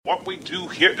What we do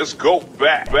here is go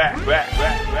back.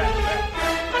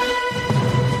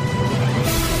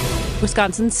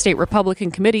 Wisconsin's state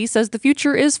Republican committee says the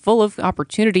future is full of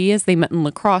opportunity as they met in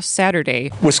La Crosse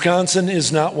Saturday. Wisconsin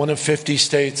is not one of 50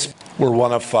 states. We're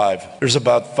one of 5. There's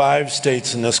about 5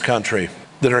 states in this country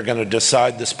that are going to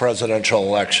decide this presidential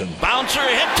election. Bouncer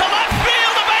hit to left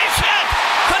field, a base hit.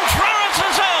 Contreras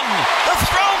is in. The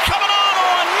throw coming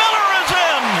on, and Miller is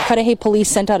in. Cudahy police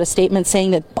sent out a statement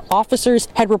saying that officers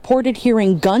had reported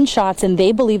hearing gunshots and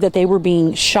they believe that they were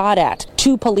being shot at.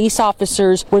 2 police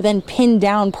officers were then pinned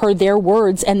down per their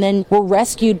words and then were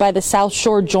rescued by the South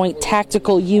Shore Joint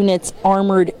Tactical Unit's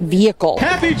armored vehicle.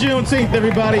 Happy Juneteenth,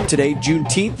 everybody. Today,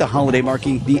 Juneteenth, the holiday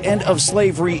marking the end of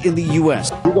slavery in the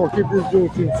U.S. We're going to keep this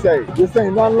Juneteenth safe. This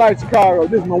ain't nothing like Chicago.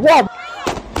 This is Milwaukee.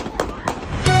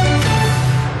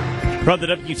 From the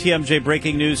WTMJ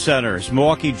Breaking News Centers,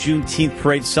 Milwaukee Juneteenth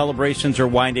parade celebrations are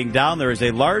winding down. There is a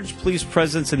large police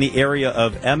presence in the area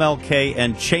of MLK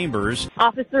and Chambers.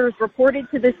 Officers reported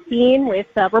to the scene with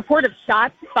a report of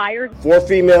shots fired. 4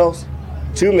 females,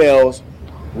 2 males,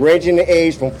 ranging in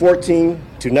age from 14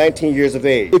 to 19 years of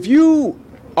age. If you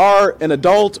are an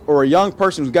adult or a young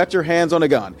person who's got your hands on a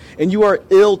gun and you are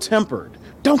ill-tempered,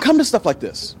 don't come to stuff like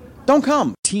this. Don't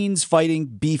come. Teens fighting,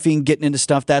 beefing, getting into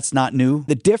stuff, that's not new.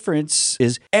 The difference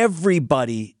is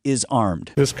everybody is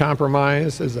armed. This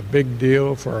compromise is a big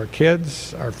deal for our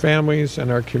kids, our families, and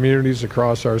our communities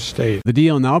across our state. The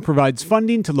deal now provides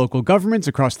funding to local governments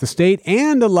across the state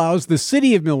and allows the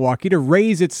city of Milwaukee to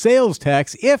raise its sales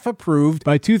tax if approved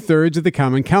by 2/3 of the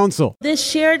Common Council. This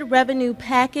shared revenue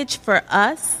package for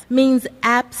us means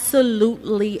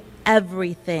absolutely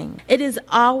everything. It is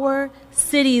our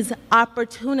city's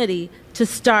opportunity to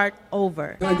start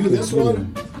over. Can I do this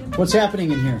one? What's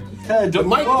happening in here? The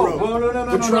mic broke.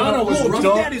 No. Toronto was rough.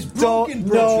 That is broken,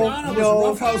 bro. Toronto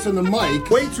was roughhousing the mic.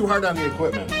 Way too hard on the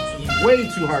equipment. Way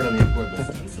too hard on the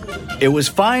equipment. It was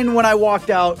fine when I walked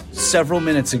out several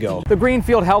minutes ago. The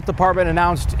Greenfield Health Department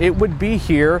announced it would be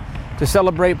here to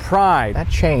celebrate Pride. That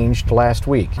changed last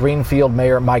week. Greenfield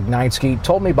Mayor Mike Knightsky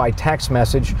told me by text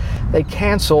message they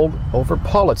canceled over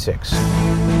politics.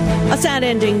 A sad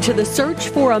ending to the search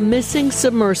for a missing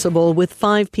submersible with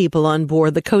 5 people on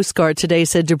board. The Coast Guard today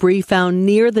said debris found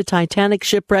near the Titanic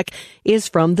shipwreck is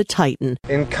from the Titan.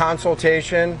 In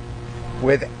consultation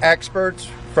with experts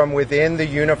from within the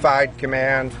Unified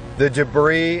Command, the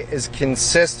debris is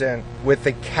consistent with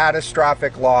the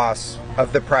catastrophic loss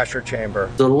of the pressure chamber.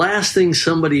 The last thing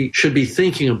somebody should be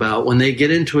thinking about when they get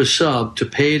into a sub to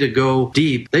pay to go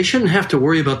deep, they shouldn't have to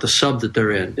worry about the sub that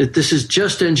they're in. This is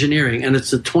just engineering, and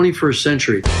it's the 21st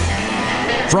century.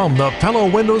 From the Pella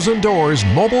Windows and Doors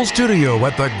mobile studio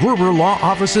at the Gruber Law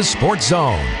Office's Sports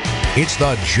Zone, it's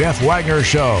the Jeff Wagner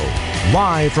Show,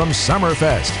 live from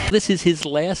Summerfest. This is his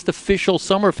last official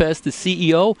Summerfest. The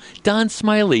CEO, Don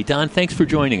Smiley. Don, thanks for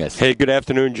joining us. Hey, good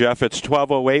afternoon, Jeff. It's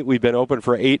 12:08. We've been open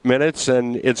for 8 minutes,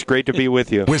 and it's great to be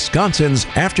with you. Wisconsin's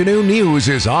afternoon news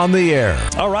is on the air.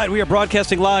 All right, we are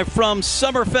broadcasting live from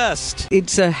Summerfest.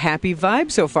 It's a happy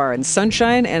vibe so far, and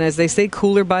sunshine, and as they say,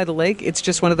 cooler by the lake. It's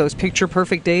just one of those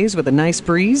picture-perfect days with a nice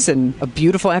breeze and a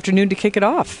beautiful afternoon to kick it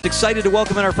off. Excited to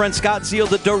welcome in our friend Scott Zeal,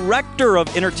 the director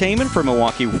of entertainment for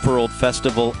Milwaukee World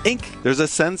Festival, Inc. There's a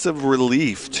sense of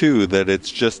relief, too, that it's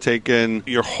just taken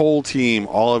your whole team,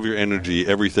 all of your energy,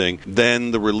 everything.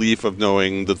 Then the relief of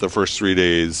knowing that the first 3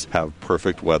 days have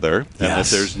perfect weather and that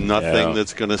there's nothing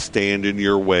that's going to stand in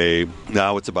your way.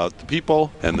 Now it's about the people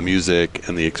and the music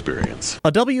and the experience.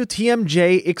 A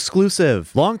WTMJ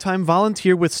exclusive. Longtime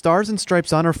volunteer with Stars and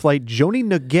Stripes Honor Flight, Joni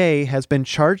Nagay, has been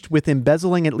charged with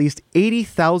embezzling at least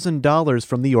 $80,000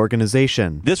 from the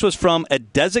organization. This was from a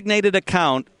designated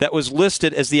account that was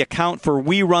listed as the account for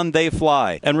We Run, They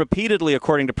Fly. And repeatedly,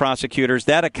 according to prosecutors,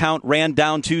 that account ran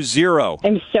down to zero.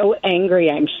 I'm so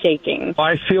angry, I'm shaking.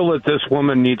 I feel that this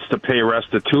woman needs to pay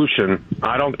restitution.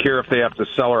 I don't care if they have to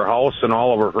sell her house and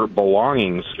all of her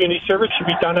belongings. Community service should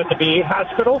be done at the VA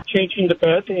hospital, changing the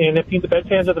bed and emptying the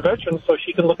bedpans of the veterans so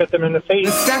she can look at them in the face.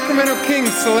 The Sacramento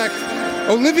Kings select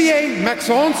Olivier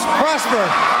Maxence Prosper.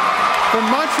 From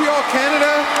Montreal,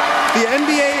 Canada, the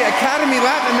NBA Academy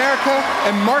Latin America,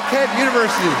 and Marquette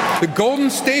University. The Golden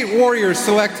State Warriors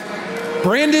select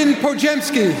Brandon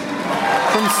Pojemski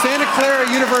from Santa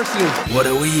Clara University. What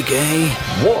a week, eh?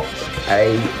 What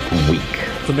a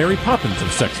week. The Mary Poppins of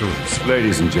sex rooms.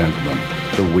 Ladies and gentlemen,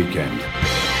 the weekend.